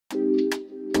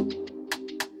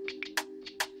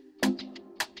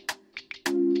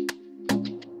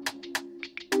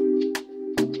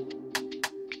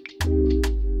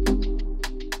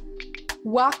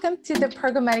Welcome to the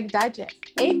Programmatic Digest,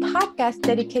 a podcast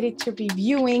dedicated to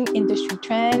reviewing industry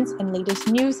trends and latest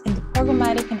news in the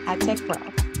programmatic and ad tech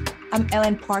world. I'm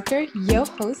Ellen Parker, your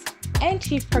host and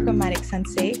Chief Programmatic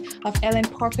Sensei of Ellen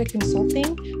Parker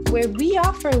Consulting, where we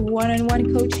offer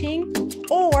one-on-one coaching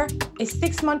or a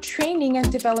 6-month training and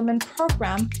development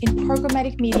program in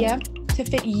programmatic media to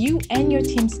fit you and your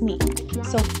team's needs.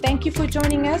 So thank you for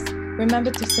joining us.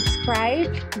 Remember to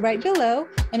subscribe right below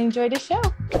and enjoy the show.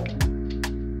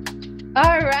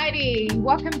 Alrighty,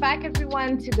 welcome back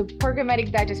everyone to the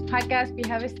Programmatic Digest podcast. We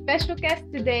have a special guest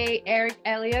today, Eric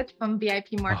Elliott from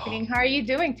VIP Marketing. How are you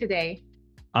doing today?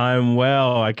 I'm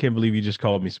well. I can't believe you just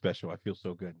called me special. I feel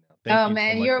so good now. Thank you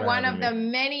man, so much you're one of the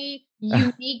many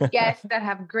unique guests that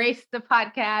have graced the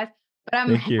podcast. But I'm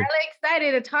really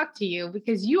excited to talk to you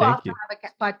because you also have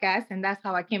a podcast, and that's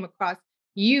how I came across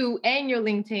you and your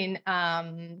LinkedIn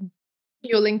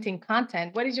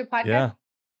content. What is your podcast? Yeah.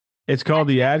 It's called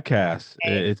the Adcast.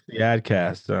 Okay. It's the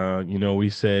Adcast. We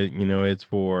said, it's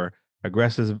for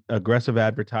aggressive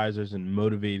advertisers and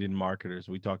motivated marketers.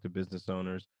 We talk to business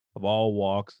owners of all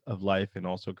walks of life and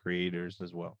also creators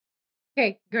as well.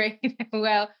 Okay, great. We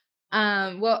want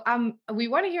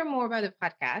to hear more about the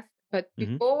podcast, but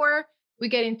before we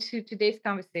get into today's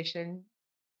conversation,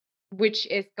 which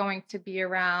is going to be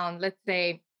around, let's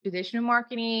say, traditional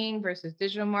marketing versus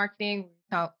digital marketing,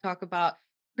 we talk about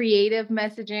creative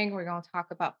messaging. We're going to talk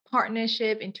about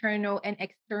partnership, internal and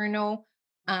external.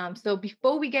 So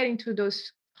before we get into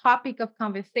those topic of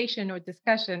conversation or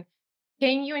discussion,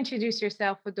 can you introduce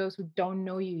yourself for those who don't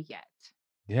know you yet?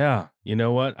 Yeah. You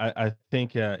know what? I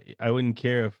think I wouldn't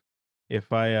care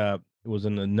if I was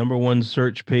on the #1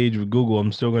 search page with Google.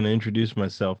 I'm still going to introduce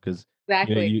myself because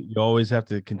you always have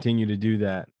to continue to do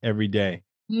that every day.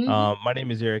 My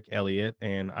name is Eric Elliott,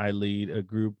 and I lead a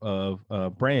group of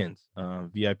brands,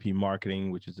 VIP Marketing,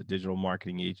 which is a digital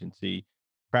marketing agency,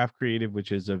 Craft Creative,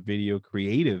 which is a video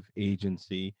creative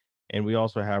agency, and we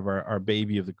also have our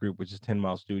baby of the group, which is 10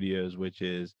 Mile Studios, which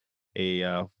is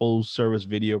a full service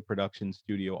video production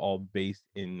studio, all based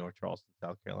in North Charleston,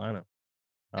 South Carolina.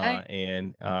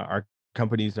 And our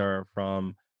companies are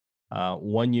from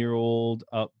 1-year-old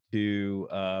up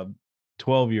to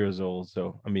 12 years old.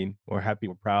 So, I mean, we're happy,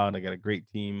 we're proud. I got a great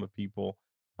team of people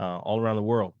all around the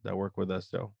world that work with us.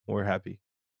 So we're happy.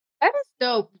 That is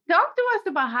dope. Talk to us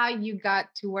about how you got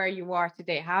to where you are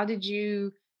today. How did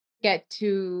you get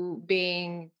to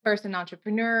being first an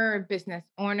entrepreneur, business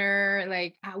owner?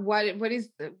 Like what does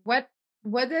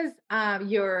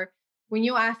when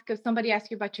you ask, if somebody asks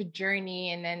you about your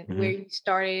journey and then where you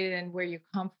started and where you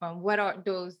come from, what are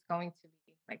those going to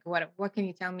be? Like what can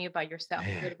you tell me about yourself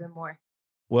a little bit more?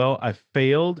 Well, I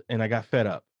failed and I got fed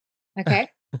up. Okay.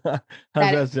 How's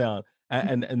that sound?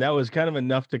 And that was kind of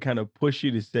enough to kind of push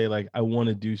you to say, like, I want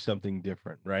to do something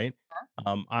different, right?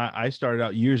 I started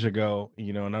out years ago,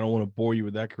 and I don't want to bore you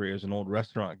with that career as an old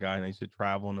restaurant guy, and I used to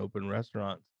travel and open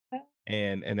restaurants,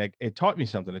 and it taught me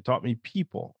something. It taught me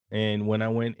people. And when I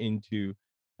went into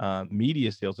media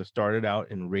sales, I started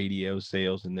out in radio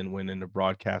sales and then went into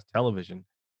broadcast television,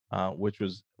 which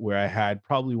was where I had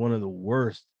probably one of the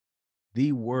worst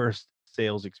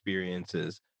sales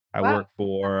experiences. I worked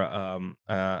for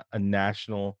a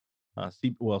national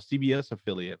CBS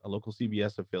affiliate, a local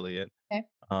CBS affiliate. Okay.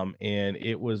 And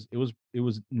it was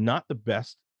not the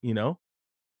best,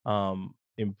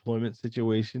 employment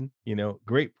situation,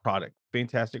 great product,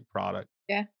 fantastic product.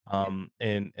 Yeah.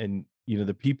 And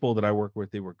the people that I work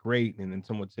with, they were great. And then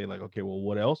someone would say, like, okay, well,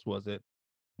 what else was it?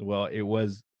 Well, it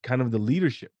was kind of the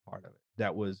leadership part of it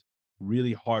that was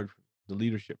really hard for me, the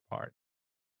leadership part.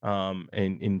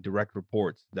 And in direct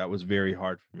reports, that was very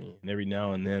hard for me. And every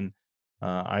now and then,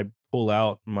 I pull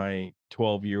out my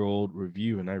 12-year-old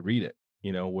review and I read it,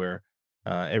 where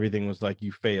everything was like,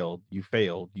 you failed, you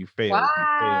failed, you failed, you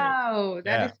failed. Wow,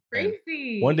 that is And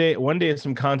crazy. one day at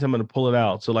some content, I'm going to pull it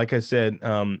out. So like I said,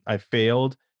 I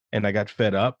failed and I got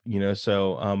fed up,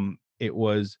 so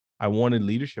I wanted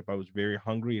leadership. I was very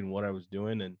hungry in what I was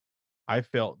doing, and I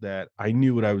felt that I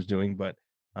knew what I was doing, but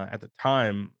at the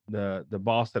time, the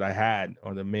boss that I had,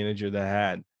 or the manager that I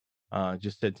had,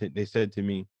 they said to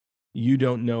me, "You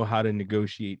don't know how to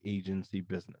negotiate agency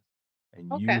business, and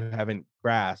you haven't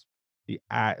grasped you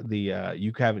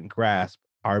haven't grasped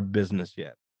our business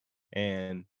yet."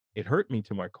 And it hurt me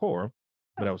to my core,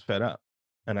 but I was fed up,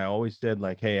 and I always said,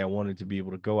 like, "Hey, I wanted to be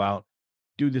able to go out,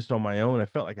 do this on my own." I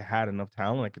felt like I had enough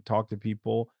talent. I could talk to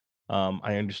people.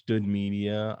 I understood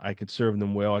media. I could serve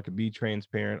them well. I could be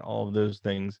transparent, all of those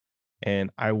things. And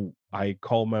I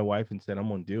called my wife and said, "I'm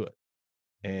going to do it."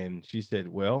 And she said,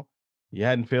 "Well, you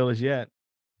hadn't failed us yet."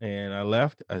 and I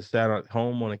left. I sat at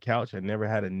home on a couch. I never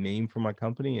had a name for my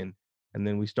company, and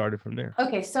then we started from there.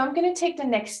 Okay, so I'm going to take the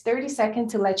next 30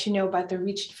 seconds to let you know about the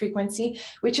reach and frequency,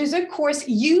 which is a course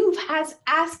you has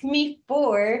asked me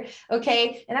for,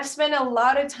 okay? And I've spent a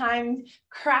lot of time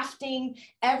crafting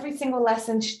every single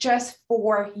lesson just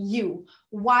for you.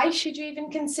 Why should you even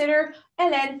consider?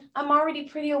 And then I'm already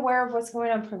pretty aware of what's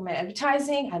going on in programmatic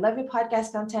advertising. I love your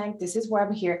podcast content. This is where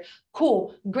I'm here.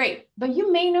 Cool, great. But you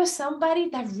may know somebody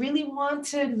that really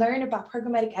wants to learn about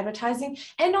programmatic advertising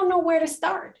and don't know where to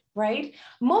start, right?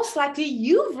 Most likely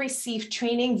you've received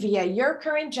training via your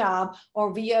current job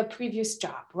or via a previous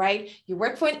job, right? You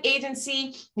work for an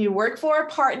agency, you work for a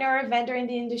partner, a vendor in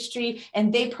the industry,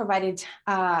 and they provided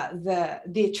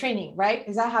the training, right?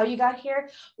 Is that how you got here?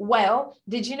 Well,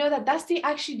 did you know that that's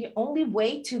actually the only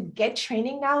way to get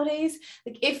training nowadays?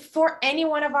 Like, if for any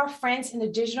one of our friends in the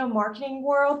digital marketing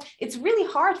world, it's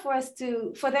really hard for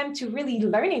them to really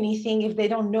learn anything if they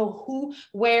don't know who,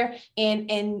 where,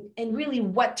 and really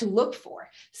what to look for.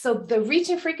 So the reach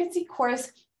and frequency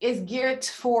course is geared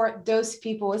for those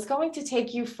people. It's going to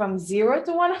take you from 0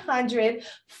 to 100,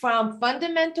 from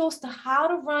fundamentals to how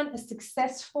to run a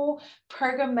successful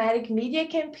programmatic media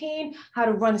campaign, how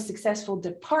to run a successful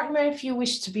department if you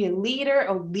wish to be a leader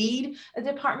or lead a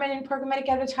department in programmatic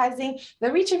advertising.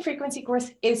 The reach and frequency course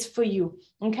is for you.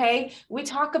 Okay, we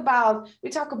talk about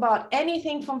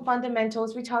anything from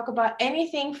fundamentals. We talk about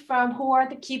anything from who are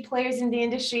the key players in the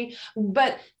industry.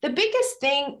 But the biggest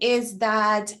thing is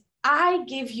that I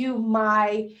give you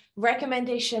my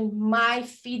recommendation, my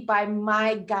feedback,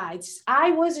 my guides.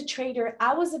 I was a trader.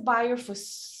 I was a buyer for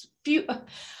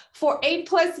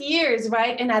 8+ years,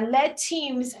 right? And I led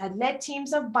teams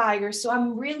of buyers. So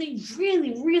I'm really,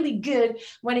 really, really good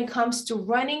when it comes to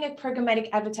running a programmatic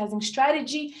advertising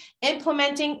strategy,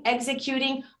 implementing,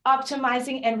 executing,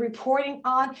 optimizing, and reporting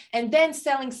on, and then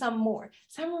selling some more.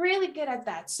 So I'm really good at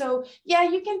that. So yeah,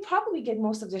 you can probably get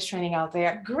most of this training out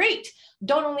there. Great.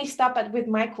 Don't only stop with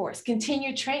my course,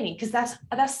 continue training, because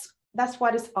that's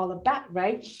what it's all about,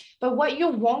 right? But what you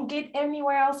won't get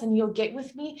anywhere else and you'll get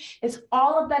with me is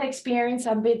all of that experience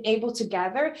I've been able to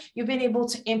gather, you've been able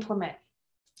to implement.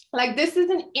 Like, this is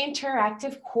an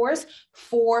interactive course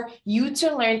for you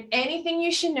to learn anything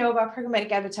you should know about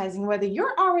programmatic advertising, whether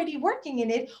you're already working in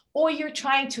it or you're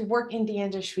trying to work in the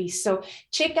industry. So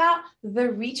check out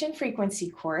the Reach and Frequency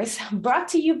course, brought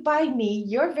to you by me,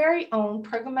 your very own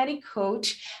programmatic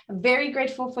coach. I'm very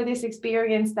grateful for this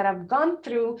experience that I've gone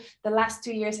through the last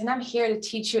 2 years, and I'm here to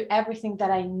teach you everything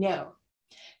that I know.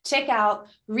 Check out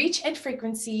Reach and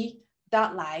Frequency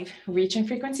live,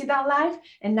 reachandfrequency.live.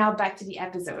 And now back to the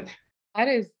episode.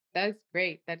 That's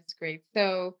great. That's great.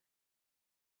 So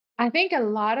I think a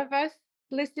lot of us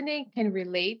listening can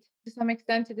relate to some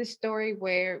extent to this story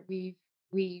where we've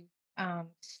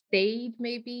stayed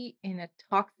maybe in a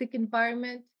toxic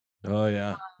environment. Oh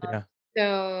yeah, Uh, yeah.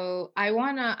 so I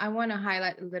wanna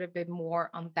highlight a little bit more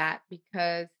on that,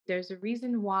 because there's a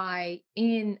reason why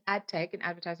in ad tech and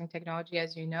advertising technology,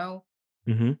 as you know,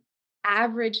 Hmm.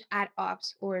 average ad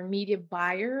ops or media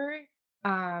buyer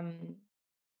um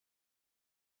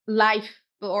life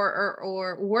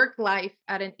or work life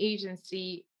at an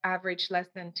agency average less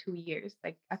than 2 years.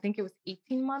 Like, I think it was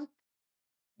 18 months.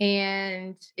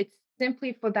 And it's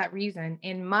simply for that reason.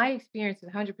 In my experience, is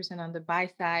 100% on the buy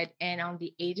side and on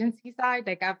the agency side.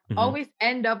 Like, I've Hmm. always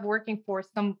end up working for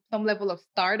some level of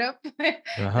startup. And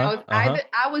Uh-huh. Uh-huh.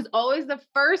 I was always the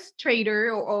first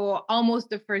trader, or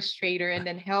almost the first trader, and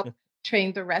then help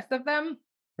train the rest of them.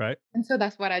 Right. And so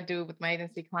that's what I do with my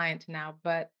agency client now.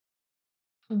 But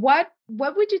what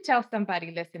would you tell somebody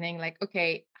listening? Like,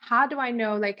 okay, how do I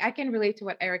know? Like, I can relate to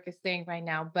what Eric is saying right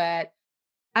now, but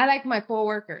I like my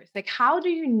coworkers. Like, how do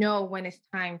you know when it's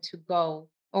time to go?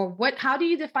 Or how do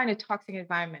you define a toxic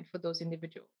environment for those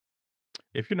individuals?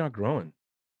 If you're not growing,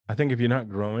 I think if you're not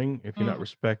growing, if you're not Mm,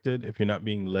 respected, if you're not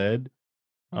being led,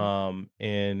 mm,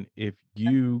 and if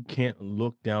you can't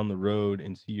look down the road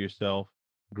and see yourself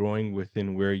growing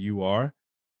within where you are,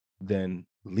 then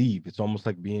leave. It's almost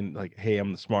like being like, hey,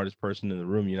 I'm the smartest person in the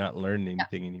room. You're not learning yeah.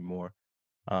 anything anymore.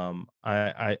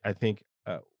 I think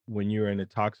when you're in a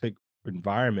toxic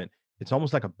environment, it's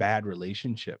almost like a bad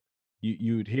relationship.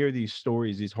 You would hear these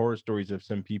stories, these horror stories of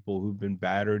some people who've been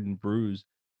battered and bruised,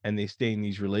 and they stay in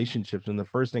these relationships. And the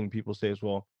first thing people say is,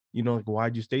 "Well, like,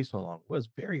 why'd you stay so long?" Well, it's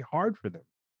very hard for them.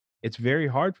 It's very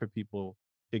hard for people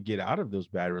to get out of those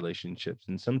bad relationships.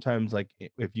 And sometimes, like,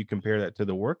 if you compare that to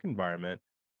the work environment,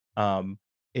 um,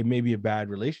 it may be a bad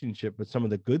relationship, but some of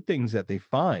the good things that they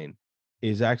find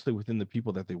is actually within the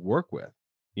people that they work with,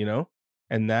 you know?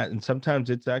 And sometimes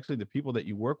it's actually the people that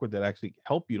you work with that actually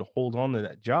help you to hold on to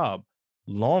that job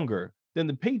longer than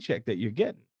the paycheck that you're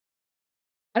getting.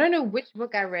 I don't know which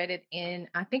book I read it in.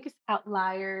 I think it's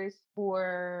Outliers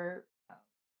or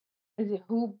is it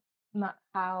Who, Not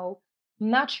How. I'm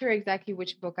not sure exactly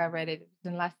which book I read it. It was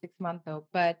in the last 6 months though.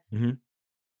 But Hmm.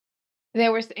 they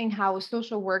were saying how a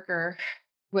social worker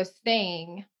was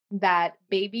saying that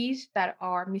babies that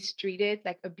are mistreated,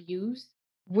 like abused,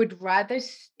 would rather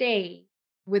stay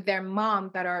with their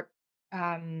mom that are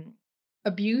um,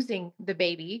 abusing the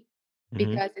baby Hmm.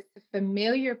 because it's a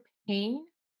familiar pain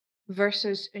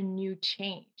versus a new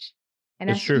change. And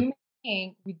It's as true. human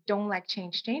beings, we don't like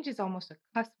change. Change is almost a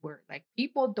cuss word. Like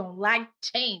people don't like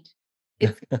change.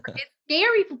 It's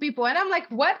scary for people. And I'm like,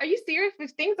 what? Are you serious?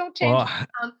 If things don't change,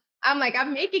 Well, I'm like,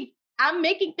 I'm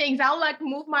making things. I'll like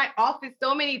move my office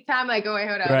so many times. Like, oh wait,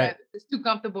 hold on, right. it's too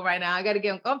comfortable right now. I gotta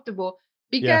get uncomfortable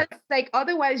Yeah. because like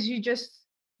otherwise you just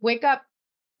wake up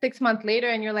 6 months later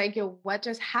and you're like, yo, what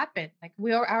just happened? Like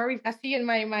I see in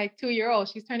my 2-year-old,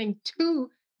 she's turning 2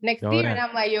 next Oh year. And yeah.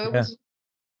 I'm like, yo, it Yeah. was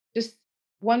just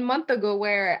 1 month ago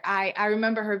where I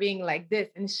remember her being like this.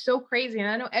 And it's so crazy. And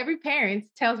I know every parent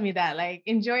tells me that, like,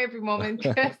 enjoy every moment.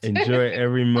 'Cause Enjoy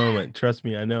every moment. Trust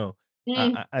me, I know.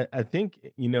 Mm, I think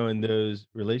in those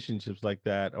relationships like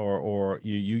that, or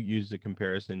you use the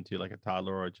comparison to like a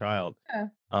toddler or a child, yeah.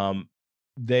 um,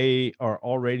 they are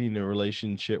already in a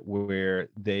relationship where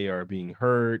they are being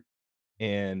hurt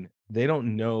and they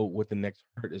don't know what the next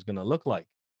hurt is going to look like.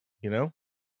 You know,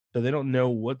 so they don't know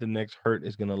what the next hurt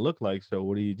is going to look like. So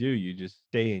what do? You just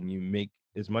stay and you make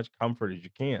as much comfort as you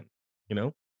can. You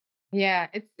know. Yeah,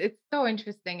 it's so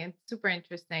interesting and super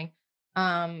interesting.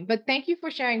 But thank you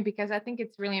for sharing because I think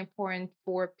it's really important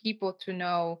for people to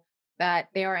know that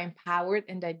they are empowered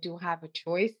and they do have a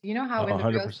choice. You know how Oh,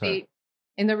 100%.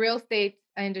 in the real estate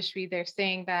industry, they're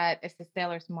saying that it's the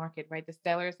seller's market, right? The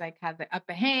sellers like have the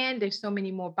upper hand. There's so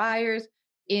many more buyers.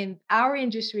 In our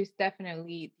industry, it's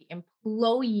definitely the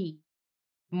employee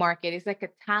market. It's like a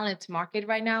talent market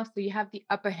right now. So you have the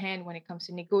upper hand when it comes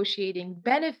to negotiating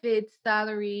benefits,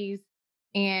 salaries,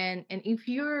 and if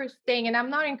you're staying, and I'm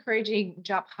not encouraging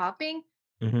job hopping,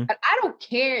 Hmm. but I don't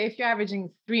care if you're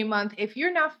averaging 3 months. If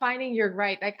you're not finding your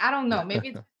right, like I don't know, maybe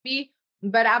it's me,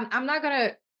 but I'm not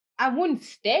gonna. I wouldn't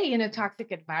stay in a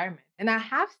toxic environment, and I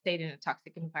have stayed in a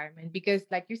toxic environment because,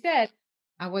 like you said,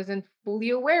 I wasn't fully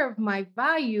aware of my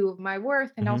value, of my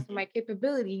worth, and Hmm. also my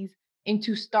capabilities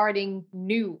into starting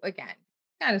new again,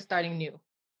 kind of starting new.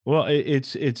 Well,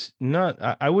 it's not.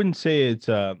 I wouldn't say it's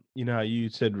how you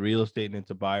said real estate and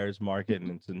it's a buyer's market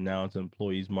and now it's an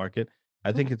employees market.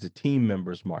 I think it's a team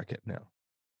members market now.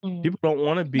 Mm. People don't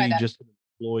want to By be that. just an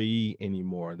employee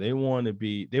anymore. They want to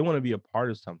be a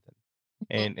part of something.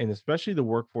 Mhm. And especially the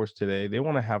workforce today, they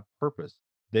want to have purpose.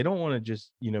 They don't want to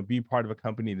just, be part of a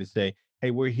company to say, "Hey,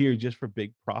 we're here just for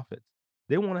big profits."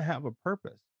 They want to have a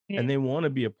purpose and Mm. they want to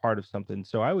be a part of something.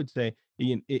 So I would say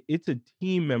it's a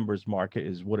team members market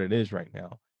is what it is right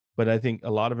now. But I think a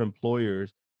lot of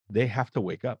employers, they have to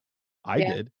wake up. I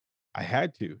Yeah. did. I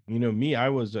had to. Me, I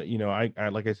was, I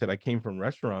like I said, I came from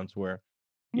restaurants where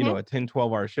Mhm. a 10,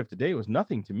 12-hour shift a day was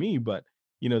nothing to me, but,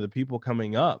 the people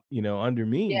coming up, under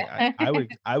me, I Yeah. I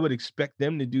would I would expect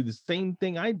them to do the same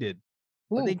thing I did,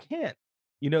 but they Ooh. can't.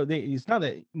 It's not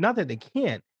that they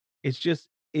can't, it's just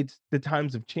it's the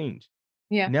times have changed.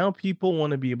 Yeah. Now people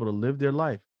wanna be able to live their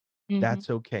life. Mhm. That's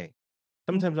okay. Mm.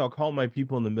 Sometimes I'll call my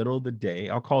people in the middle of the day,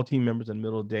 I'll call team members in the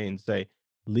middle of the day and say,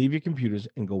 "Leave your computers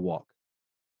and go walk.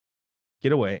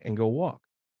 Get away and go walk."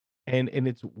 And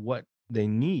it's what they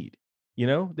need. They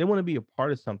want to be a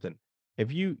part of something.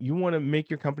 If you want to make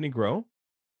your company grow,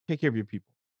 take care of your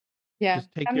people. Yeah.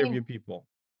 Just take I care of mean, your people.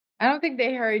 I don't think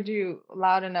they heard you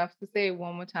loud enough to say it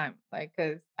one more time. Like,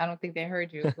 cause I don't think they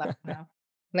heard you loud enough.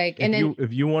 Like, and if then you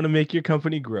if you want to make your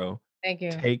company grow, thank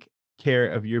you. take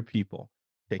care of your people.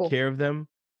 Take Cool. care of them,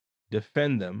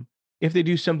 defend them. If they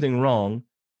do something wrong,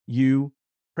 you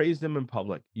praise them in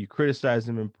public, you criticize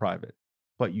them in private,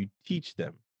 but you teach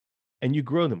them and you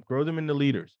grow them into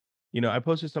leaders. I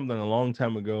posted something a long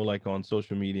time ago, like on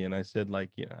social media, and I said, like,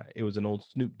 it was an old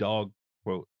Snoop Dogg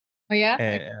quote, Oh yeah.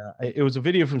 and it was a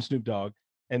video from Snoop Dogg,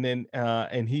 and then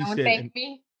and he Don't said, thank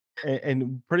me.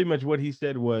 and pretty much what he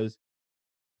said was,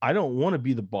 "I don't want to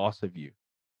be the boss of you.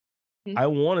 Mhm. I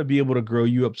want to be able to grow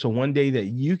you up so one day that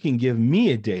you can give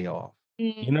me a day off."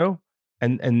 You Mm. know,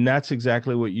 and that's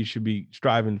exactly what you should be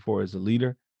striving for as a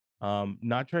leader.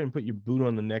 Not trying to put your boot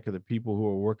on the neck of the people who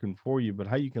are working for you, but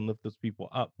how you can lift those people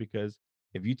up because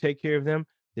if you take care of them,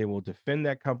 they will defend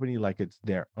that company like it's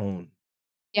their own. I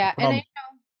Yeah, and promise.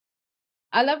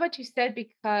 I love what you said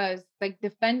because like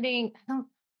defending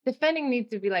needs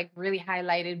to be like really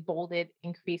highlighted, bolded,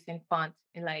 increased in font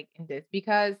in like in this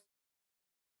because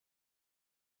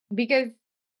because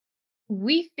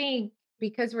we think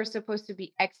because we're supposed to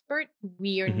be expert,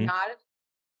 we are Hmm. not,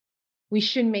 we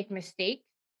shouldn't make mistakes.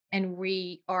 And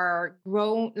we are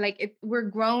grown, like we're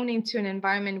grown into an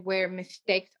environment where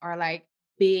mistakes are like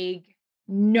big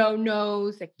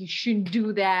no-nos, like you shouldn't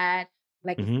do that.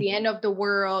 Like it's Hmm. the end of the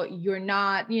world. You're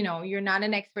not, you're not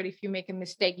an expert. If you make a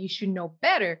mistake, you should know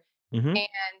better. Hmm. And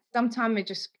sometimes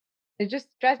it just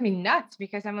drives me nuts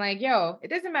because I'm like, yo, it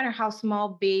doesn't matter how small,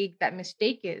 big that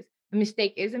mistake is. A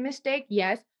mistake is a mistake,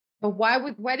 yes. But why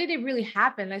did it really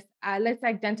happen? Let's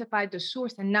identify the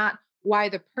source and not why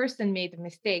the person made the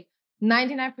mistake.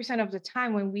 99% of the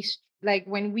time when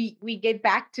when we get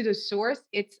back to the source,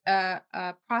 it's a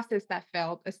process that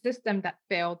failed, a system that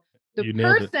failed. The You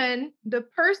nailed it.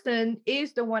 person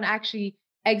is the one actually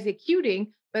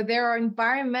executing, but there are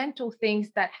environmental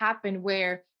things that happen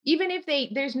where even if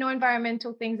there's no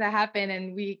environmental things that happen,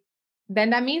 and then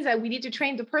that means that we need to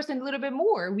train the person a little bit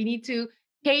more. We need to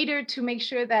cater to make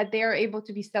sure that they are able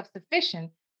to be self-sufficient.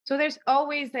 So there's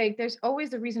always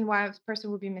a reason why a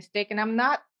person would be mistaken. I'm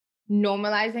not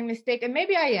normalizing mistake, and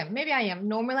maybe I am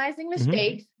normalizing Hmm.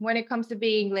 mistakes when it comes to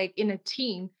being like in a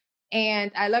team.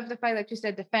 And I love the fact that you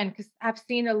said defend, because I've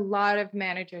seen a lot of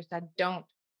managers that don't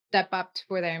step up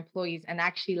for their employees and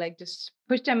actually like just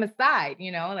push them aside,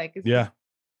 like it's just Yeah.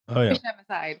 Oh yeah. push them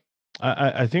aside.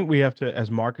 I think we have to,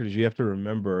 as marketers, you have to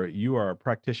remember you are a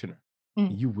practitioner.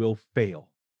 Mm, You will fail.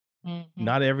 mhm,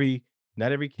 Not every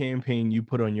not every campaign you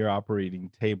put on your operating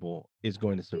table is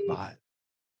going to survive.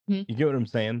 mhm. You get what I'm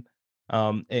saying?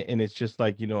 And it's just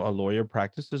like, a lawyer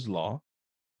practices law,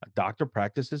 a doctor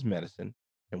practices medicine,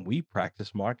 and we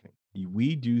practice marketing.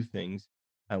 We do things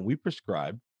and we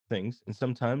prescribe things, and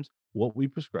sometimes what we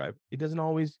prescribe, it doesn't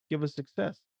always give us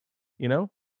success, you know?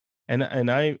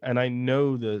 And I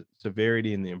know the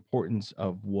severity and the importance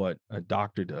of what a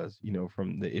doctor does,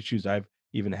 from the issues I've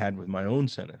even had with my own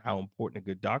son and how important a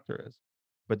good doctor is.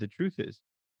 But the truth is,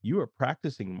 you are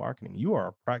practicing marketing. You are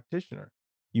a practitioner.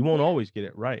 You won't Yeah, always get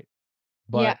it right.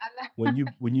 yeah. But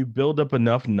when you build up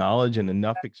enough knowledge and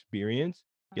enough experience,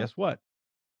 guess what?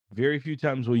 Very few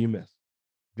times will you miss.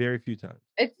 Very few times.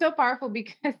 It's so powerful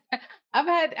because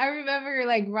I remember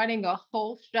like running a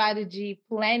whole strategy,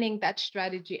 planning that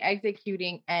strategy,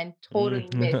 executing, and Mm. totally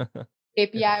missed.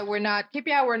 KPI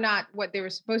were not what they were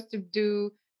supposed to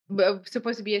do,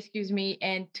 supposed to be, excuse me,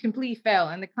 and completely fail.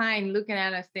 And the client looking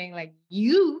at us saying, like,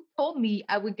 you told me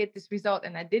I would get this result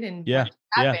and I didn't. What Yeah.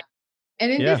 Yeah. happened?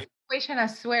 And in this Yeah. situation, I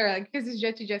swear, like, because it's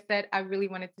what you just said, I really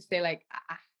wanted to say, like,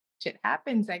 shit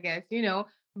happens, I guess.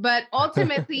 But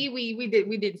ultimately, we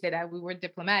did say that we were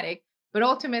diplomatic. But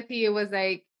ultimately, it was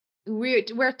like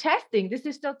we're testing. This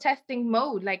is still testing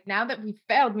mode. Like now that we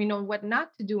failed, we know what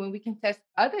not to do, and we can test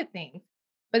other things.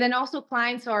 But then also,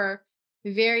 clients are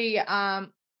very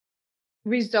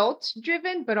results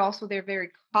driven, but also they're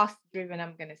very cost driven.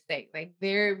 I'm gonna say, like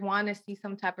they want to see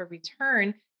some type of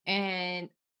return. And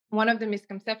one of the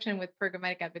misconception with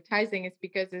programmatic advertising is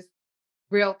because it's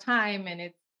real time and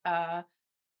it's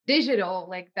digital,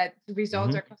 like that the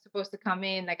results Hmm. are supposed to come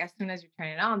in like as soon as you turn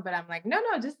it on. But I'm like, no,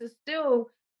 no, this is still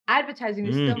advertising,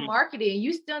 it's still marketing.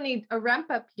 You still need a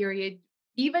ramp up period.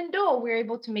 Even though we're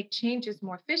able to make changes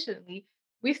more efficiently,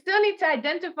 we still need to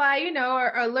identify,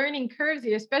 our learning curves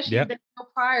here, especially if Yep. there's no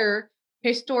prior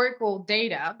historical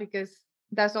data, because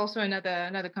that's also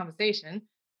another conversation.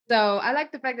 So I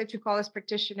like the fact that you call us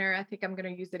practitioner. I think I'm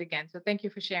going to use it again. So thank you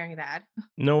for sharing that.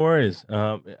 No worries.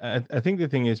 I think the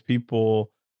thing is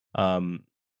people, um,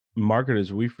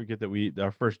 marketers, we forget that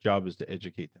our first job is to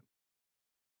educate them.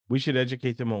 We should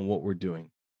educate them on what we're doing.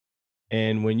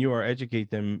 And when you are educate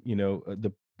them,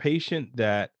 the patient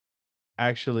that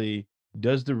actually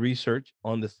does the research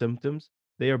on the symptoms,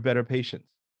 they are better patients.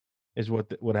 Is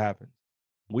what happens.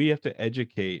 We have to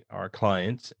educate our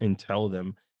clients and tell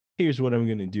them, here's what I'm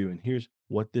going to do, and here's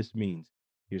what this means.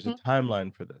 Here's a Mhm.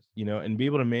 timeline for this, and be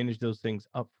able to manage those things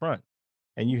up front.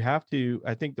 And you have to,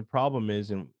 I think the problem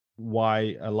is, and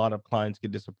why a lot of clients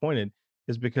get disappointed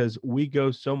is because we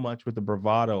go so much with the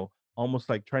bravado, almost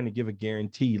like trying to give a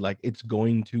guarantee, like it's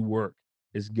going to work,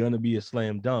 it's going to be a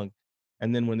slam dunk.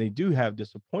 And then when they do have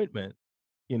disappointment,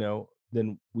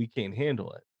 then we can't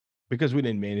handle it because we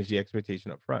didn't manage the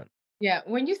expectation up front. Yeah,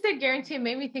 when you said guarantee, it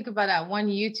made me think about that one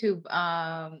YouTube.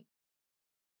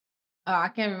 I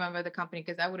can't remember the company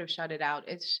because I would have shut it out.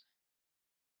 It's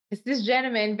this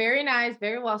gentleman, very nice,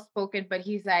 very well spoken, but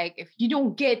he's like, if you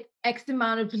don't get X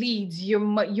amount of leads, your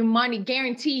money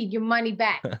guaranteed, your money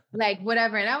back, like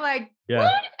whatever. And I'm like, Yeah.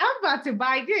 what? I'm about to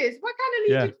buy this. What kind of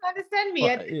lead Yeah. you trying to send me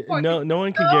Well, at this point? no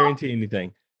one can No. guarantee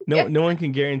anything. No Yeah. no one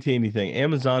can guarantee anything.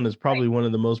 Amazon is Like, probably one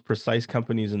of the most precise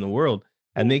companies in the world.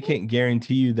 and they can't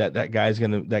guarantee you that that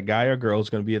guy or girl is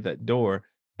going to be at that door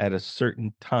at a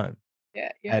certain time,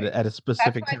 Yeah, at yeah. a That's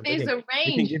specific why time. there's a They can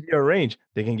range. give you a range.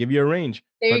 They can give you a range,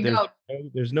 There but you go.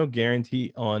 there's no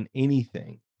guarantee on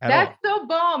anything at That's all. so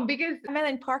bomb because I'm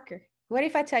Ellen Parker. What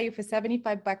if I tell you for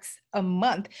 $75 a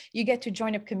month, you get to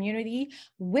join a community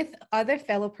with other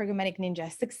fellow programmatic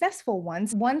ninjas, successful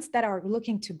ones that are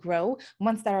looking to grow,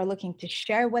 ones that are looking to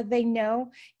share what they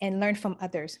know and learn from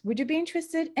others? Would you be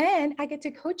interested? And I get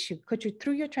to coach you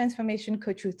through your transformation,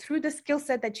 coach you through the skill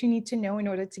set that you need to know in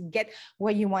order to get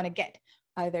what you want to get.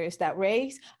 Either is that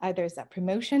raise, either is that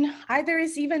promotion, either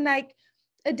is even like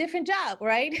a different job,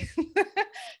 right?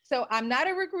 So I'm not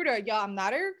a recruiter, y'all. I'm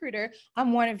not a recruiter.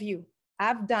 I'm one of you.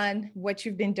 I've done what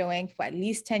you've been doing for at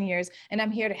least 10 years, and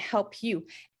I'm here to help you.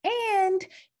 And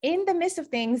in the midst of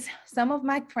things, some of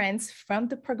my friends from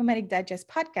the Programmatic Digest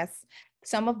podcast,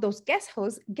 some of those guest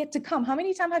hosts get to come. How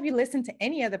many times have you listened to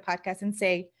any other podcast and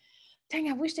say, dang,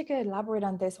 I wish they could elaborate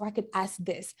on this or I could ask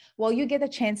this? Well, you get a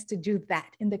chance to do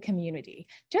that in the community.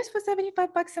 Just for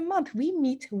 $75 a month, we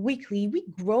meet weekly, we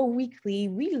grow weekly,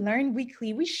 we learn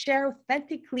weekly, we share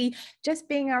authentically, just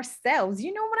being ourselves.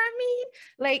 You know what I mean?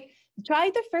 Like, try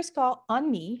the first call on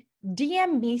me,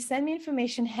 DM me, send me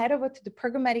information, head over to the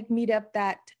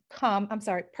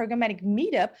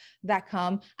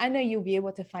programmaticmeetup.com. I know you'll be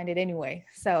able to find it anyway.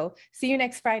 So see you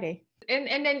next Friday.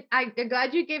 and then I'm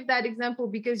glad you gave that example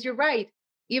because you're right.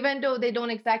 Even though they don't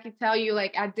exactly tell you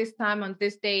like at this time on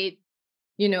this date,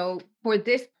 for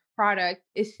this product,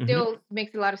 it still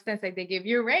makes a lot of sense. Like they give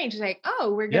you a range, like,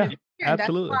 oh, we're gonna be here. And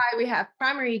that's why we have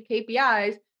primary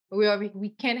KPIs, but we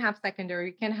can't have secondary,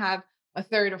 we can't have a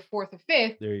third or fourth or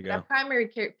fifth. There you go. That primary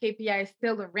KPI is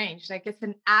still a range. Like it's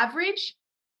an average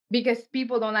because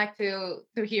people don't like to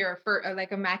hear for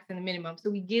like a max and a minimum. So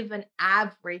we give an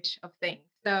average of things.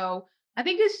 So I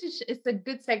think it's a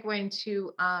good segue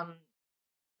into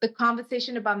the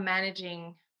conversation about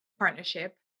managing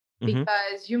partnership,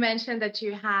 because you mentioned that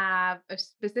you have a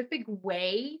specific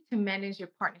way to manage your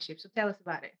partnership. So tell us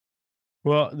about it.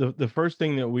 Well, the first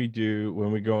thing that we do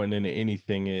when we go into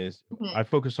anything is I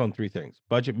focus on three things: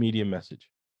 budget, media, message.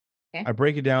 Okay. I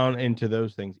break it down into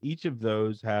those things. Each of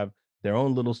those have their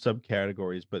own little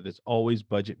subcategories, but it's always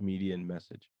budget, media, and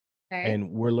message. Okay. And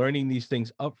we're learning these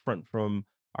things upfront from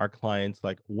our clients,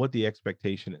 like what the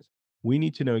expectation is. We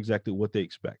need to know exactly what they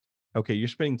expect. Okay, you're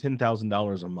spending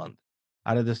 $10,000 a month.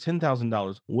 Out of this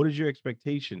 $10,000, what is your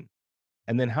expectation?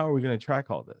 And then how are we going to track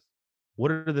all this?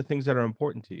 What are the things that are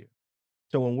important to you?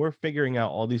 So when we're figuring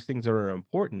out all these things that are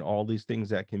important, all these things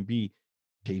that can be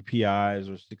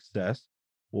KPIs or success,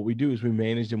 what we do is we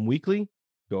manage them weekly,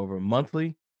 go over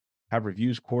monthly, have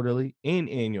reviews quarterly and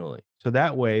annually. So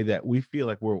that way that we feel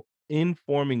like we're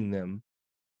informing them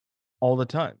all the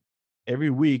time. Every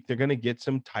week they're going to get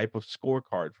some type of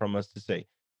scorecard from us to say,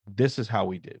 this is how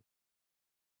we did.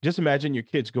 Just imagine your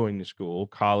kids going to school,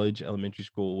 college, elementary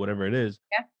school, whatever it is.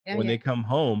 Yeah. When they come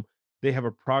home, they have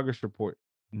a progress report.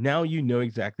 Now you know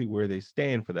exactly where they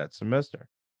stand for that semester.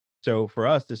 So for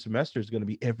us, the semester is going to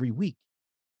be every week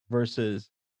versus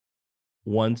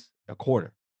once a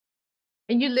quarter.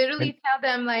 And you And literally tell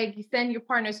them, like, you send your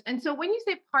partners. And so when you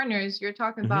say partners, you're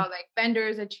talking about like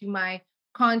vendors that you might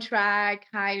contract,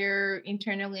 hire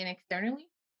internally and externally?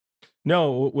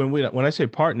 no, when I say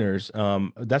partners,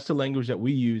 that's the language that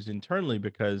we use internally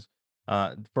because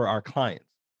for our clients.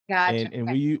 Gotcha. And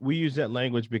Okay. we use that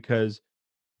language because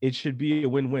it should be a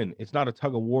win-win. It's not a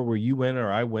tug of war where you win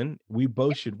or I win. We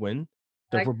both should win.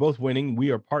 So if Like, we're both winning, we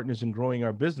are partners in growing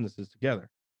our businesses together.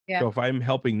 yeah. So if I'm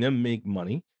helping them make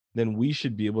money, then we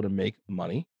should be able to make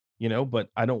money, but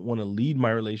I don't want to lead my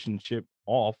relationship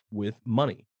off with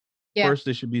money. Yeah. First, first,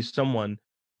 it should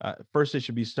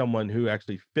be someone who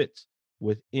actually fits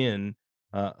within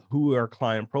who our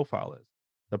client profile is.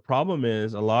 The problem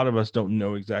is a lot of us don't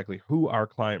know exactly who our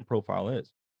client profile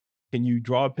is. Can you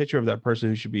draw a picture of that person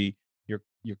who should be your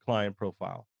client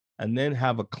profile, and then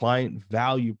have a client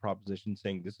value proposition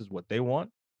saying this is what they want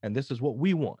and this is what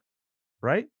we want,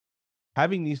 right?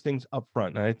 Having these things up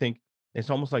front, and I think it's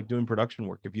almost like doing production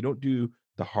work. If you don't do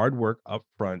the hard work up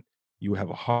front, you have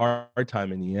a hard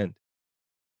time in the end.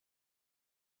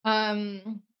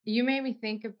 You made me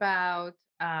think about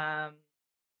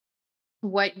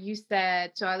what you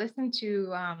said. So I listened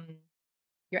to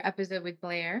your episode with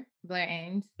Blair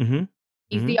Ains. Mm-hmm.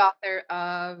 He's Mm-hmm. the author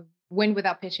of Win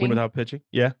Without Win Pitching. without pitching.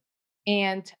 Yeah.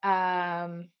 And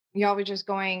y'all were just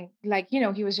going, like,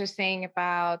 he was just saying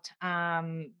about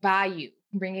value,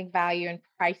 bringing value and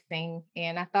pricing.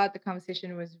 And I thought the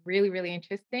conversation was really, really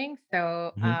interesting.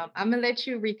 So I'm going to let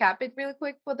you recap it really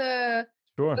quick for the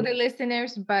Sure. for the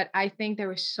listeners, but I think there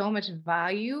was so much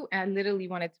value. And I literally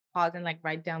wanted to pause and like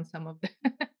write down some of the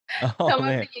Oh some of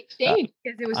man. the Uh, exchange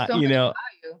because it was so you much know,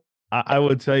 value. I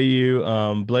would tell you,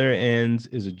 Blair Enns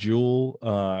is a jewel.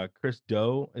 Chris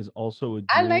Doe is also a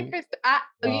I like jewel. Chris.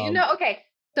 Um, Okay.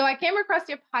 So I came across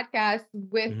your podcast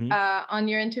with mhm. on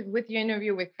your with your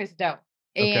interview with Chris Doe,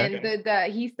 Okay. and the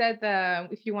he said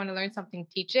if you want to learn something,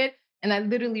 teach it. And I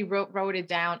literally wrote it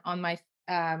down on my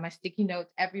sticky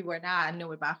notes everywhere. Now I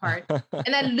know it by heart.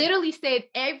 And I literally said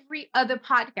every other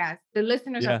podcast. The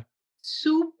listeners are Yeah.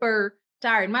 super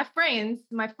tired. My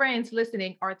friends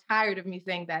listening are tired of me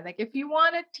saying that. Like, if you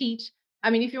want to teach,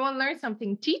 if you want to learn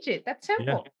something, teach it. That's Yeah.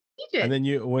 simple. Teach And it.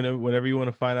 then whenever you want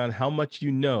to find out how much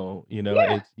you know,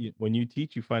 Yeah, when you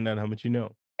teach, you find out how much you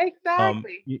know.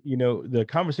 exactly. The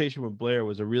conversation with Blair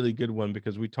was a really good one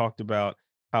because we talked about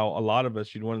how a lot of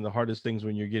us, one of the hardest things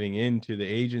when you're getting into the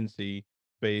agency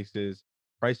space is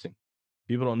pricing.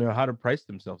 People don't know how to price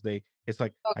themselves. It's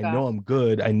like, Oh I gosh. know I'm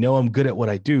good. I know I'm good at what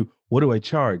I do. What do I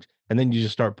charge? And then you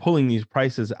just start pulling these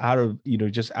prices out of,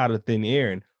 just out of thin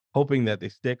air and hoping that they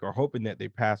stick or hoping that they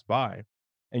pass by.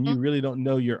 And Mm, you really don't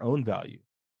know your own value,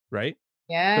 right?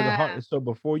 yeah, So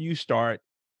before you start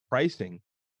pricing,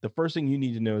 the first thing you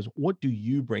need to know is, what do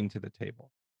you bring to the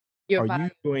table? your Are value.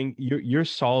 you doing you're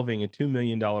solving a $2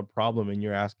 million problem and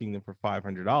you're asking them for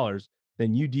 $500,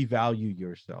 then you devalue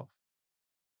yourself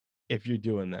if you're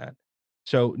doing that.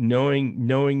 So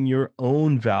knowing your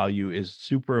own value is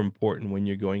super important when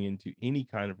you're going into any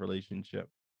kind of relationship.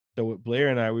 So with Blair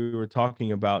and I, we were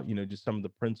talking about, just some of the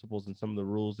principles and some of the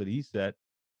rules that he set,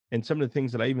 and some of the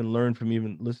things that I even learned from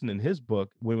even listening to his book,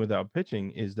 Win Without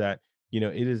Pitching, is that,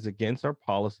 it is against our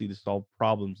policy to solve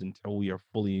problems until we are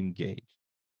fully engaged.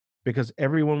 Because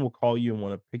everyone will call you and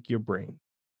want to pick your brain.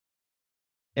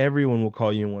 Everyone will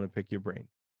call you and want to pick your brain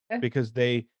Eh, because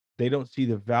they don't see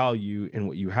the value in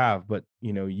what you have. But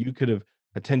you could have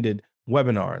attended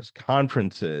webinars,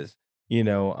 conferences,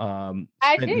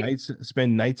 I did.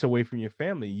 spend nights away from your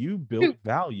family. You built Shoot.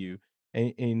 value,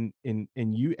 and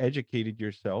you educated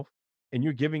yourself, and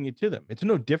you're giving it to them. It's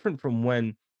no different from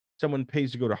when someone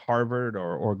pays to go to Harvard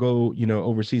or go,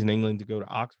 overseas in England to go to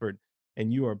Oxford,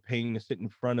 and you are paying to sit in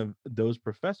front of those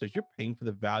professors. You're paying for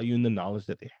the value and the knowledge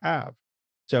that they have.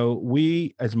 So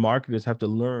we as marketers have to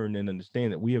learn and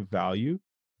understand that we have value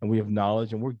and we have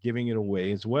knowledge and we're giving it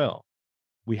away as well.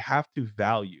 We have to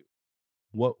value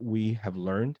what we have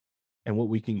learned and what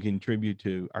we can contribute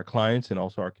to our clients and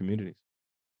also our communities.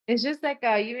 It's just like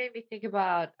you made me think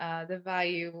about the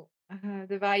value.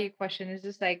 The value question is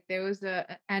just like there was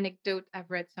a anecdote I've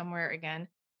read somewhere again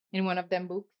in one of them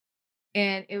books,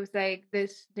 and it was like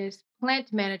this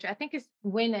plant manager. I think it's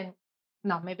Win and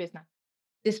no, maybe it's not.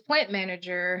 This plant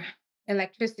manager,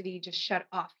 electricity just shut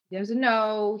off. He doesn't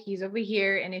know he's over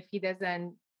here, and if he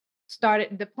doesn't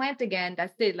start the plant again,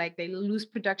 that's it. Like, they lose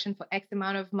production for X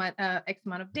amount of X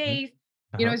amount of Mhm. days.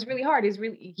 Uh-huh. It's really hard.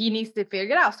 He needs to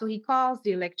figure it out. So he calls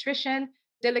the electrician.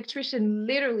 The electrician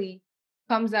literally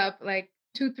comes up like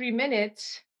 2-3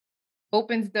 minutes,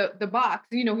 opens the box.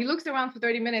 He looks around for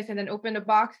 30 minutes and then open the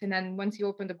box. And then once he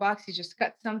opened the box, he just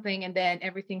cuts something and then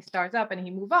everything starts up and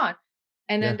he move on.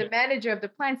 And then Yeah. the manager of the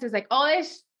plant is like, oh,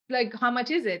 it's like, how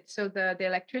much is it? So the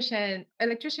electrician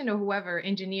or whoever,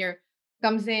 engineer,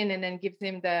 comes in and then gives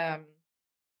him the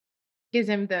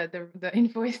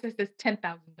invoice that says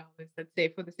 $10,000, let's say,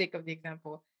 for the sake of the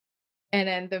example. And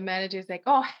then the manager's like,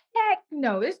 oh, heck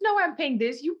no, there's no way I'm paying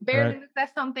this. You barely Right. looked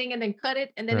at something and then cut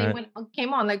it. And then it Right.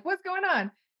 came on. Like, what's going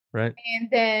on? Right. And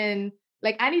then,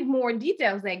 like, I need more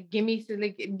details. Like, give me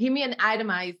an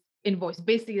itemized invoice.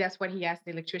 Basically, that's what he asked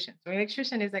the electrician. So the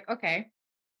electrician is like, okay.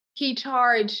 He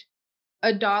charged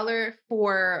 $1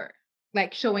 for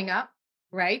like showing up,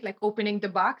 right? Like opening the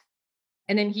box.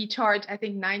 And then he charged, I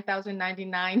think,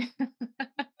 9,099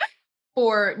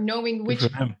 for knowing Good for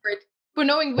which them. cord, for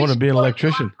knowing I want which to be an cord to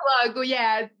electrician. unplug. Oh,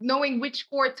 yeah, knowing which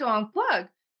cord to unplug.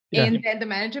 Yeah. And then the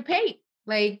manager paid.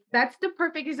 Like, that's the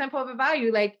perfect example of a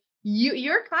value. Like,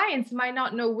 your clients might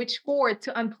not know which cord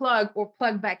to unplug or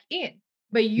plug back in,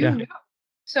 but you Yeah. know.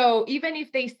 So even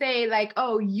if they say like,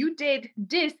 oh, you did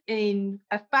this in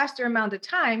a faster amount of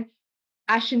time,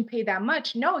 I shouldn't pay that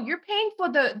much. No, you're paying for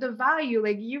the value.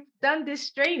 Like, you've done this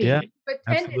training, Yeah. you've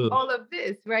attended Absolutely. all of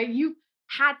this, right? You've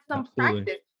had some Absolutely.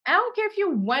 practice. I don't care if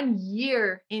you're 1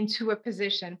 year into a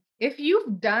position. If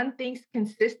you've done things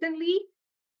consistently,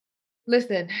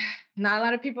 listen, not a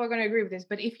lot of people are going to agree with this,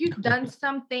 but if you've done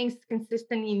some things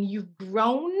consistently and you've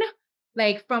grown,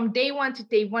 like from day 1 to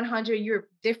day 100, you're a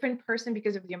different person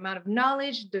because of the amount of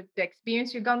knowledge, the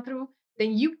experience you've gone through,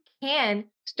 then you can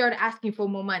start asking for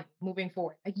more money moving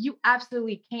forward. Like you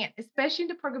absolutely can't, especially in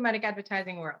the programmatic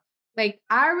advertising world. Like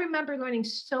I remember learning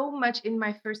so much in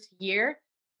my first year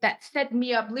that set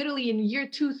me up literally in year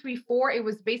 2, 3, 4. It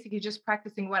was basically just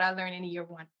practicing what I learned in year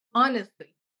 1,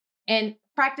 honestly. And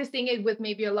practicing it with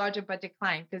maybe a larger budget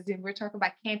client, because we're talking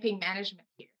about campaign management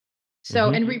here. So,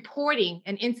 Mm-hmm. and reporting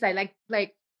and insight,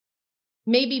 like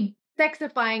maybe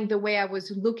sexifying the way I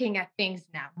was looking at things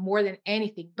now more than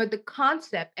anything. But the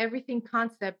concept, everything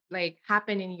concept like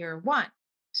happened in year 1.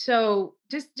 So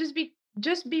just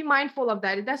be mindful of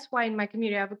that. That's why in my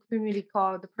community, I have a community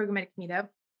called the Programmatic Meetup.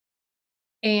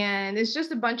 And it's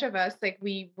just a bunch of us. Like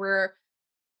we were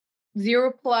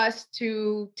 0 plus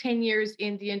to 10 years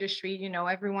in the industry. You know,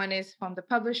 everyone is from the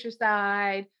publisher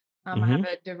side. I Mm-hmm. have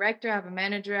a director, I have a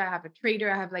manager, I have a trader,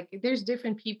 I have like there's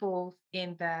different people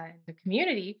in the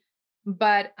community.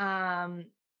 But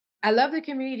I love the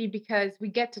community because we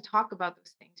get to talk about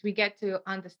those things. We get to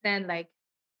understand like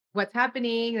what's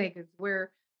happening, like it's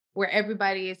where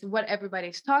everybody is, what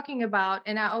everybody's talking about.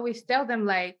 And I always tell them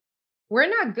like, we're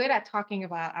not good at talking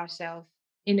about ourselves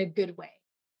in a good way.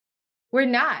 We're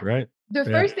not. Right. The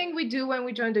Yeah. first thing we do when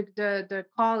we join the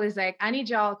call is like, I need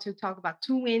y'all to talk about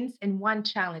 2 wins and 1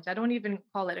 challenge. I don't even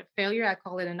call it a failure. I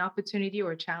call it an opportunity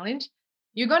or a challenge.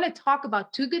 You're going to talk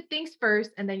about 2 good things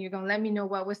first, and then you're going to let me know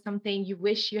what was something you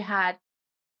wish you had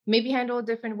maybe handled a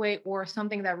different way or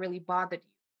something that really bothered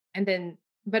you. And then,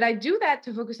 but I do that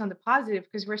to focus on the positive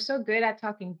because we're so good at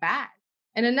talking bad.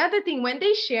 And another thing, when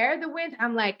they share the wins,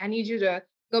 I'm like, I need you to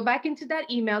go back into that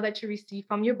email that you received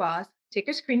from your boss, take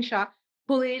a screenshot,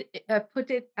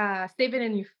 save it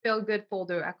in your feel good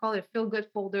folder. I call it feel good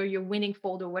folder, your winning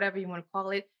folder, whatever you want to call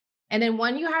it. And then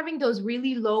when you're having those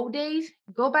really low days,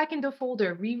 go back in the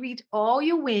folder, reread all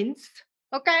your wins.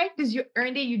 Okay, because you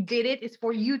earned it, you did it. It's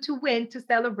for you to win, to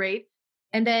celebrate.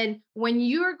 And then when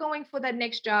you're going for that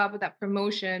next job or that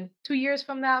promotion 2 years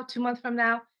from now, 2 months from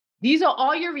now, these are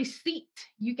all your receipts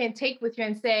you can take with you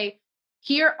and say,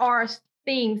 here are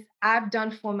things I've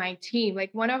done for my team.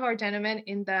 Like one of our gentlemen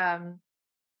in the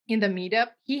meetup,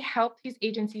 he helped his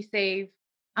agency save,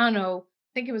 I don't know,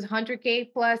 I think it was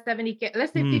 100K plus 70K,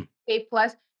 let's say 50K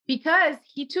plus, because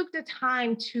he took the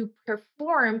time to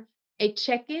perform a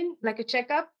check-in, like a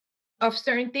checkup of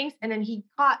certain things. And then he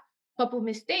caught a couple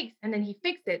mistakes and then he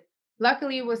fixed it.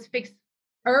 Luckily, it was fixed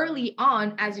early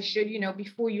on, as it should. You know,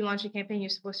 before you launch a campaign, you're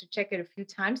supposed to check it a few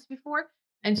times before.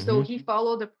 And so he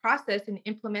followed the process and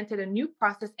implemented a new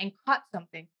process and caught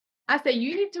something. I said,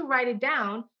 you need to write it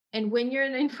down. And when you're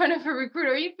in front of a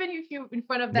recruiter, even if you're in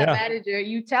front of that manager,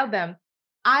 you tell them,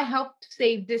 I helped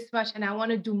save this much and I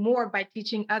want to do more by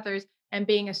teaching others and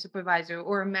being a supervisor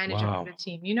or a manager for the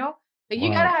team, you know? Like you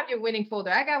got to have your winning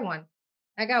folder. I got one.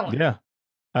 Yeah.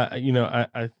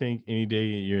 I think any day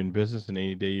you're in business and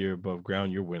any day you're above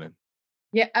ground, you're winning.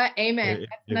 Yeah. Amen.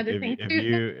 That's another thing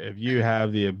too. If you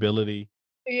have the ability,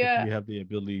 if Yeah. you have the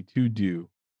ability to do,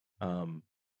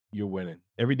 you're winning.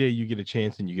 Every day you get a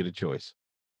chance and you get a choice.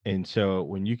 And so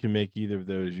when you can make either of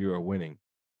those, you are winning.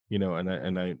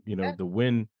 The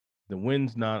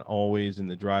win's not always in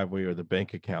the driveway or the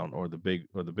bank account or the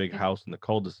big house in the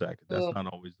cul-de-sac. That's not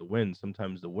always the win.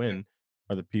 Sometimes the win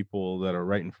are the people that are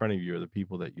right in front of you or the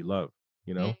people that you love,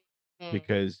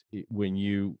 because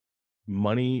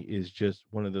money is just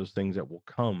one of those things that will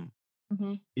come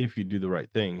if you do the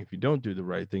right thing. If you don't do the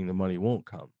right thing, the money won't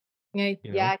come. Yeah,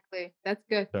 exactly. That's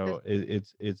good. So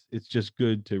it's just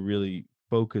good to really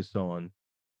focus on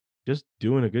just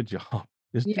doing a good job.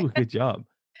 Just do a good job.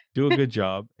 Do a good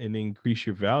job and increase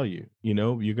your value.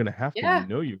 You're gonna have to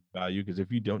know your value, because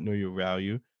if you don't know your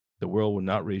value, the world will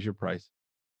not raise your price.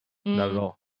 Not at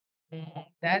all.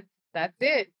 That's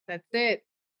it. That's it.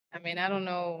 I mean, I don't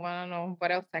know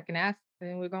what else I can ask.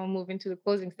 And we're gonna move into the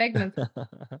closing segment.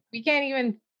 We can't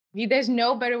even. There's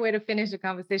no better way to finish the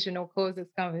conversation or close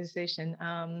this conversation.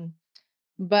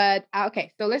 But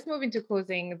okay, so let's move into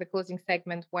the closing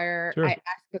segment where I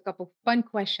ask a couple fun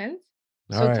questions.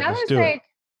 So tell us like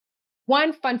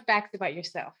one fun fact about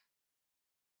yourself.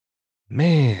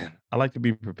 Man, I like to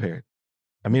be prepared.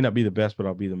 I may not be the best, but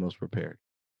I'll be the most prepared.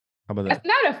 How about that? That's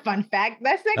not a fun fact.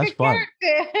 That's like that's a fun.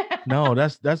 character. No,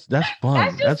 that's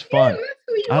fun. That's fun.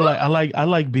 I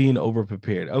like being over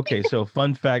prepared. Okay, so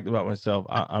fun fact about myself,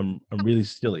 I'm really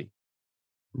silly.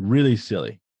 Really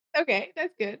silly. Okay,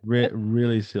 that's good.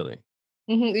 Really silly.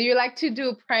 Do you like to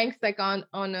do pranks like on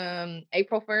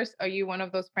April 1st? Are you one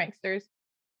of those pranksters?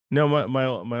 No,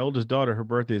 my oldest daughter, her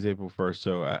birthday is April 1st,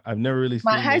 so I've never really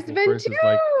seen My husband April 1st too. as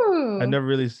like I've never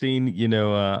really seen,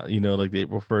 like the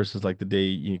April 1st is like the day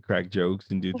you crack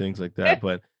jokes and do things like that.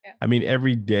 But I mean,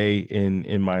 every day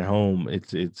in my home,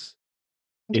 it's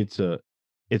a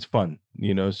it's fun,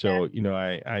 so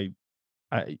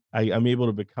I'm able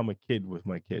to become a kid with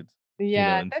my kids,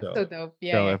 Yeah, and that's so dope.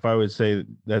 Yeah, so yeah. if I would say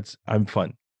I'm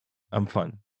fun. I'm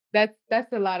fun.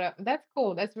 That's a lot of that's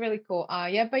cool. That's really cool.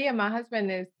 Yeah, but yeah, my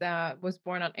husband was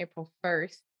born on April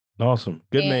 1st. Awesome.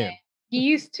 Good And man. he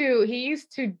used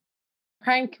to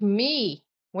prank me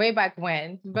way back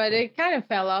when, but it kind of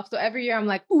fell off. So every year I'm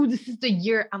like, ooh, this is the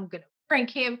year I'm gonna prank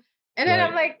him. And then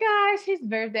I'm like, gosh, his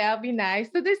birthday, I'll be nice.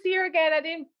 So this year again, I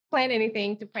didn't plan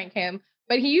anything to prank him.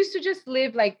 But he used to just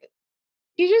leave like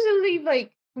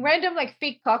random like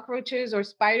fake cockroaches or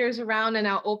spiders around, and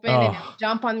I'll open and it'll Oh.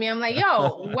 jump on me. I'm like,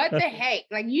 yo, what the heck?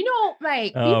 Like,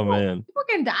 like Oh man. people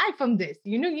can die from this.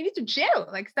 You need to chill.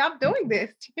 Like, stop doing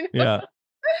this. Yeah.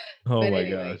 Oh But my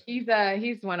anyway, gosh.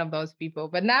 he's one of those people.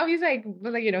 But now he's like,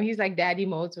 he's like daddy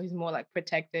mode, so he's more like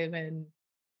protective and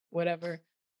whatever.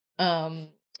 That's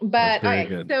But all very right,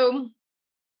 good. so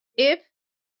if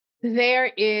there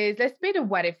is, let's play the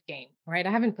what if game, right? I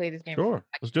haven't played this game before. Sure.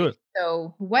 Let's do it.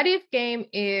 So, what if game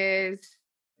is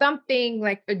something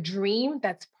like a dream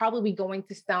that's probably going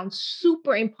to sound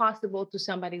super impossible to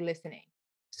somebody listening.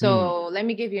 So, let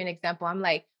me give you an example. I'm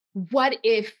like, what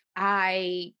if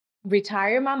I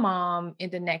retire my mom in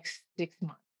the next 6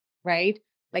 months, right?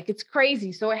 Like, it's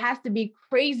crazy. So, it has to be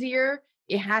crazier.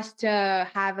 It has to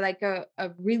have like a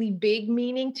really big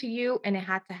meaning to you, and it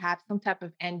had to have some type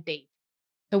of end date.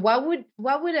 So what would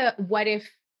a what if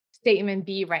statement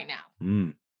be right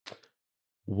now?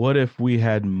 What if we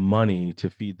had money to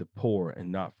feed the poor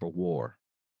and not for war?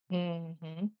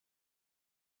 Mm-hmm.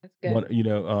 That's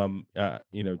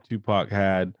good. Tupac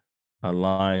had a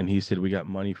line. He said, "We got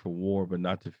money for war, but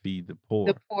not to feed the The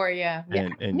poor." poor, yeah. Yeah.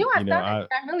 And I knew I I sounded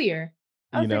familiar.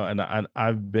 I was like, and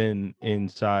I've been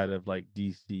inside of like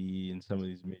DC and some of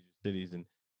these major cities, and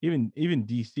even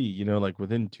DC, like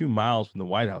within 2 miles from the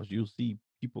White House, you'll see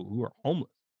people who are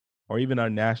homeless, or even our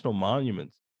national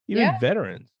monuments, yeah, even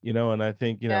veterans, and I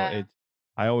think, yeah,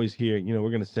 I always hear, we're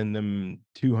going to send them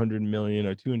 200 million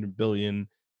or 200 billion,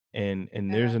 and yeah.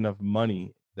 there's enough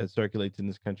money that circulates in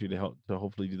this country to help to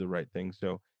hopefully do the right thing.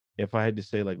 So if I had to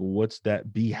say, like, what's that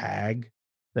BHAG,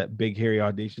 that big, hairy,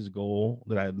 audacious goal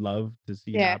that I'd love to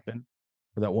see Yeah. happen,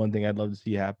 or that one thing I'd love to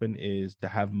see happen, is to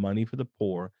have money for the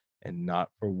poor and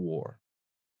not for war.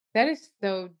 That is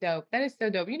so dope. That is so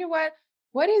dope. You know what?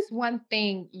 What is one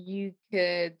thing you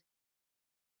could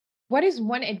What is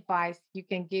one advice you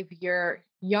can give your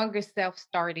younger self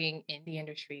starting in the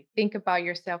industry? Think about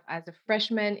yourself as a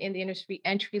freshman in the industry,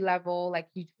 entry level, like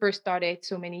you first started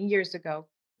so many years ago.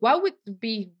 What would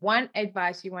be one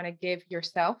advice you want to give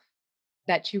yourself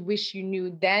that you wish you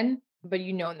knew then, but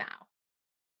you know now?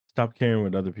 Stop caring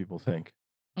what other people think.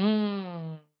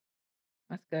 Mm,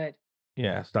 that's good.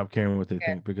 Yeah, stop caring what they Good.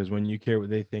 think, because when you care what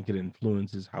they think, it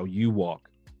influences how you walk,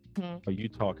 Mhm. how you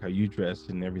talk, how you dress,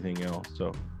 and everything else.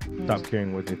 So stop Mm.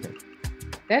 caring what they think.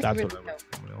 That's That's really what I would dope.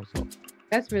 tell someone else. So,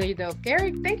 That's really dope.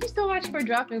 Eric, thank you so much for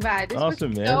dropping by. This was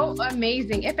awesome, so man.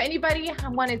 amazing. If anybody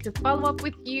wanted to follow up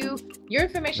with you, your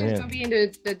information is Man. going to be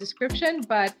in the description,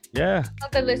 but Yeah, tell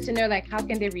the listener, like, how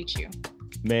can they reach you?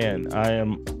 man, I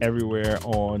am everywhere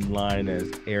online as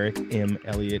Eric M.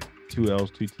 Elliott, 2 L's,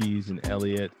 2 T's, and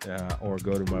Elliott, or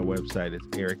go to my website. It's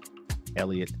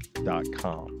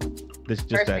ericelliott.com. This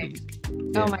just that Perfect. easy.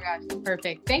 Oh Yeah, my gosh,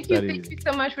 perfect. Thank you. that Thank easy. you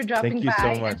so much for dropping Thank you by. so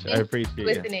and much. I thank you for appreciate you.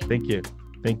 listening. Thank you.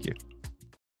 Thank you.